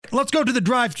right, let's go to the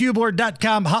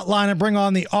drivecubler.com hotline and bring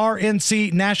on the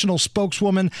RNC national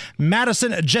spokeswoman,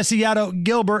 Madison Gesiotto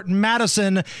Gilbert.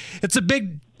 Madison, it's a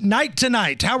big night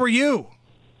tonight. How are you?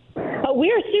 We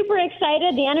are super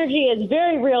excited. The energy is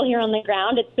very real here on the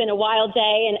ground. It's been a wild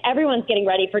day, and everyone's getting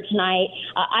ready for tonight.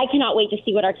 I cannot wait to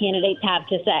see what our candidates have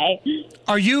to say.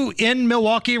 Are you in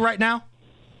Milwaukee right now?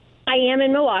 I am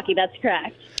in Milwaukee. That's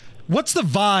correct. What's the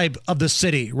vibe of the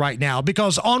city right now?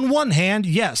 Because on one hand,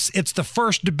 yes, it's the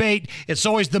first debate. It's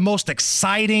always the most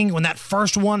exciting when that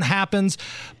first one happens.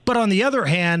 But on the other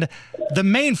hand, the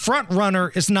main front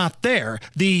runner is not there.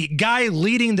 The guy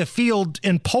leading the field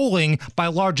in polling by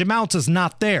large amounts is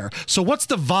not there. So what's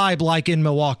the vibe like in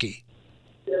Milwaukee?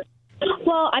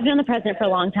 Well, I've known the president for a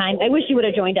long time. I wish he would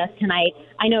have joined us tonight.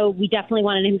 I know we definitely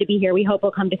wanted him to be here. We hope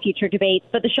he'll come to future debates.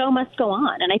 But the show must go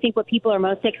on. And I think what people are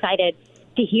most excited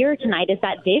to hear tonight is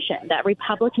that vision, that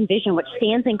Republican vision, which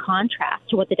stands in contrast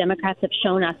to what the Democrats have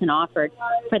shown us and offered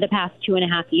for the past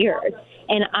 2.5 years.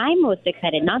 And I'm most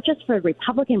excited, not just for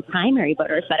Republican primary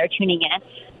voters that are tuning in,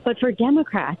 but for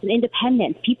Democrats and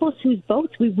independents, people whose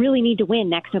votes we really need to win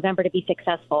next November to be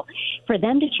successful, for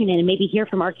them to tune in and maybe hear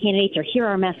from our candidates or hear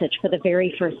our message for the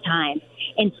very first time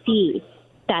and see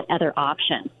that other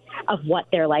option of what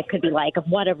their life could be like, of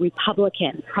what a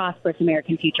Republican, prosperous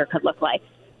American future could look like.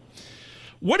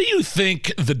 What do you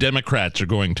think the Democrats are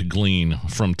going to glean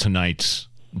from tonight's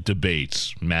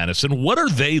debates, Madison? What are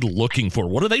they looking for?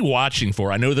 What are they watching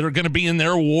for? I know they're going to be in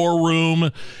their war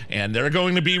room and they're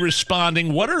going to be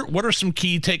responding. What are some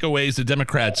key takeaways the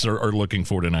Democrats are looking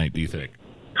for tonight, do you think?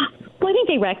 Well, I think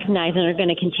they recognize and are going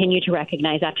to continue to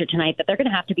recognize after tonight that they're going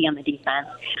to have to be on the defense.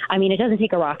 I mean, it doesn't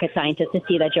take a rocket scientist to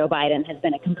see that Joe Biden has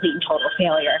been a complete and total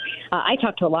failure. I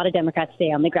talked to a lot of Democrats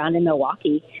today on the ground in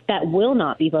Milwaukee that will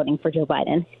not be voting for Joe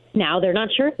Biden. Now, they're not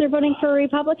sure if they're voting for a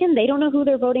Republican. They don't know who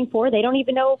they're voting for. They don't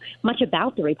even know much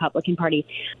about the Republican Party,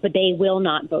 but they will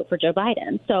not vote for Joe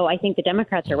Biden. So I think the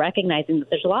Democrats are recognizing that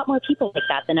there's a lot more people like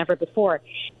that than ever before.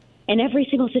 And every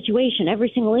single situation,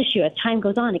 every single issue, as time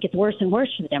goes on, it gets worse and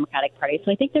worse for the Democratic Party.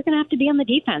 So I think they're going to have to be on the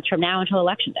defense from now until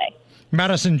Election Day.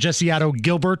 Madison Gesiotto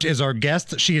Gilbert is our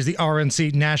guest. She is the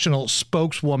RNC national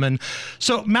spokeswoman.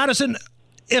 So, Madison,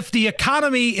 if the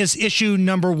economy is issue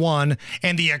number one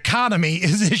and the economy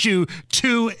is issue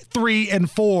 2, 3, and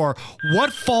 4,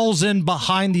 what falls in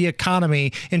behind the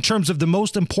economy in terms of the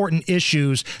most important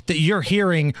issues that you're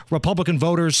hearing Republican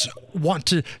voters want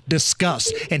to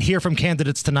discuss and hear from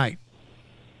candidates tonight?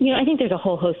 You know, I think there's a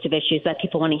whole host of issues that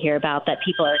people want to hear about, that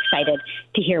people are excited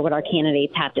to hear what our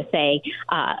candidates have to say.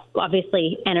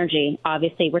 Obviously, energy.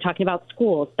 Obviously, we're talking about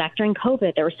schools. Back during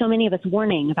COVID, there were so many of us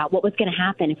warning about what was going to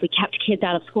happen if we kept kids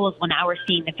out of schools. Well, now we're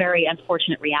seeing the very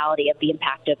unfortunate reality of the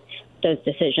impact of those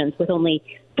decisions, with only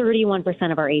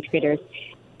 31% of our eighth graders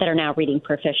that are now reading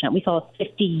proficient. We saw a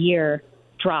 50-year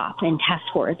drop in test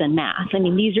scores and math. I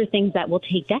mean, these are things that will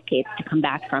take decades to come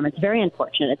back from. It's very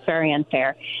unfortunate. It's very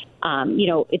unfair.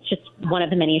 It's just one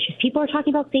of the many issues. People are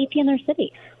talking about safety in their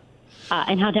cities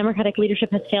and how Democratic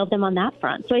leadership has failed them on that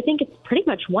front. So I think it's pretty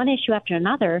much one issue after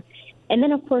another. And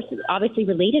then, of course, obviously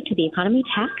related to the economy,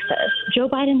 taxes. Joe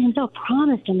Biden himself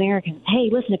promised Americans, hey,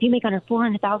 listen, if you make under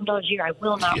 $400,000 a year, I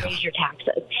will not raise your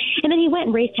taxes. And then he went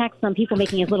and raised taxes on people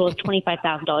making as little as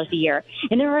 $25,000 a year.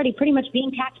 And they're already pretty much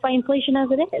being taxed by inflation as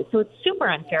it is. So it's super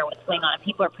unfair what's going on.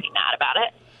 People are pretty mad about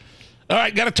it. All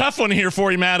right, got a tough one here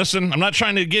for you, Madison. I'm not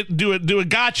trying to do a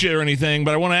gotcha or anything,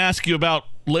 but I want to ask you about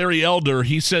Larry Elder.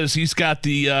 He says he's got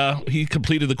he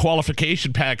completed the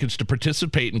qualification package to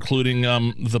participate, including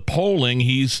the polling.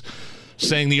 He's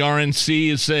saying the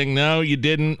RNC is saying, no, you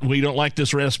didn't. We don't like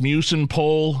this Rasmussen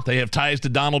poll. They have ties to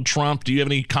Donald Trump. Do you have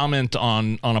any comment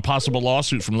on a possible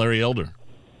lawsuit from Larry Elder?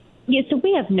 Yeah, so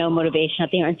we have no motivation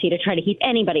at the RNC to try to keep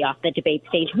anybody off the debate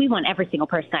stage. We want every single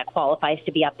person that qualifies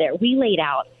to be up there. We laid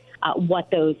out what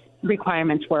those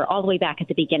requirements were all the way back at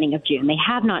the beginning of June. They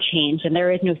have not changed, and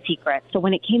there is no secret. So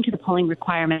when it came to the polling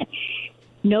requirement,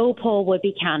 no poll would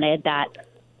be counted that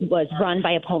was run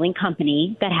by a polling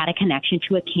company that had a connection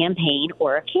to a campaign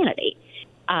or a candidate.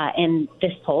 And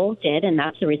this poll did, and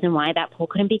that's the reason why that poll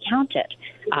couldn't be counted.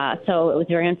 So it was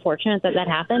very unfortunate that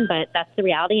happened, but that's the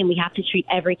reality, and we have to treat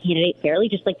every candidate fairly,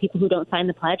 just like people who don't sign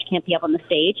the pledge can't be up on the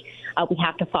stage. We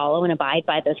have to follow and abide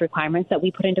by those requirements that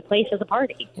we put into place as a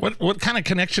party. What kind of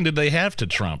connection did they have to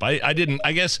Trump?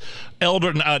 I guess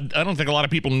Elder, I don't think a lot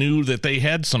of people knew that they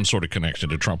had some sort of connection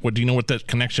to Trump. Do you know what that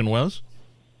connection was?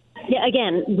 Yeah,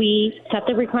 again, we set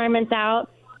the requirements out.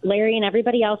 Larry and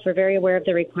everybody else were very aware of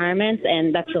the requirements,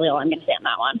 and that's really all I'm going to say on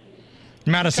that one.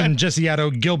 Madison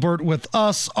Gesiotto Gilbert with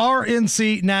us,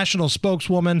 RNC national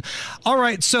spokeswoman. All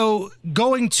right, so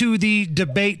going to the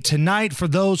debate tonight, for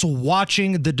those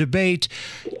watching the debate,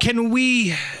 can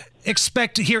we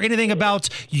expect to hear anything about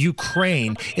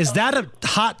Ukraine? Is that a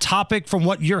hot topic from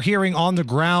what you're hearing on the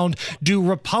ground? Do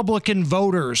Republican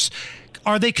voters,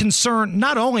 are they concerned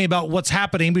not only about what's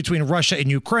happening between Russia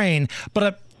and Ukraine,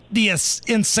 but the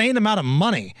insane amount of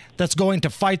money that's going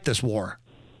to fight this war?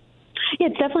 Yeah,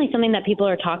 it's definitely something that people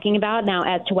are talking about. Now,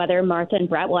 as to whether Martha and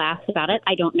Brett will ask about it,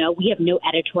 I don't know. We have no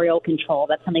editorial control.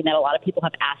 That's something that a lot of people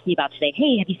have asked me about today.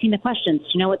 Hey, have you seen the questions? Do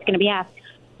you know what's going to be asked?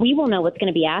 We will know what's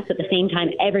going to be asked at the same time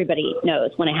everybody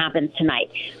knows when it happens tonight.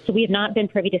 So we have not been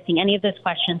privy to seeing any of those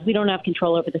questions. We don't have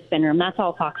control over the spin room. That's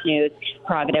all Fox News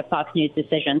prerogative, Fox News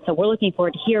decision. So we're looking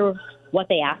forward to hear what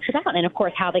they ask about and, of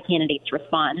course, how the candidates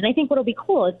respond. And I think what will be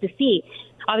cool is to see,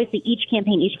 obviously, each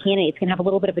campaign, each candidate can have a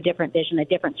little bit of a different vision, a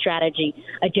different strategy,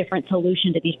 a different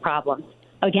solution to these problems.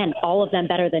 Again, all of them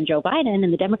better than Joe Biden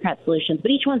and the Democrat solutions,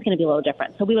 but each one's going to be a little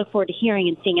different. So we look forward to hearing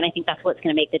and seeing, and I think that's what's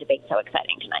going to make the debate so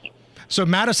exciting tonight. So,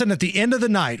 Madison, at the end of the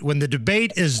night, when the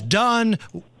debate is done,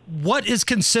 what is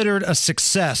considered a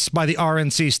success by the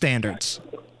RNC standards?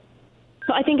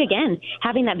 So I think, again,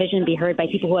 having that vision be heard by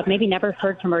people who have maybe never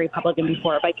heard from a Republican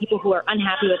before, by people who are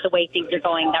unhappy with the way things are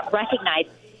going, that recognize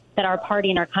that our party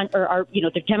in our country, or our,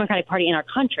 the Democratic Party in our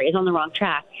country is on the wrong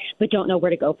track, but don't know where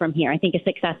to go from here. I think a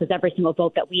success is every single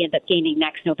vote that we end up gaining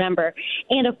next November,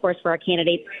 and of course for our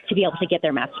candidates to be able to get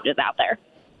their messages out there.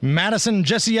 Madison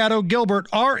Gesiotto Gilbert,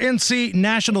 RNC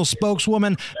national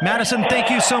spokeswoman. Madison, thank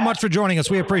you so much for joining us.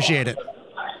 We appreciate it.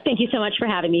 Thank you so much for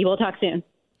having me. We'll talk soon.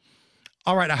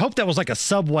 All right, I hope that was like a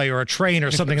subway or a train or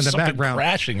something in the background.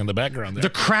 Crashing in the background there. The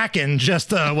Kraken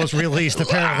just was released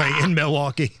apparently in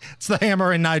Milwaukee. It's the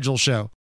Hammer and Nigel show.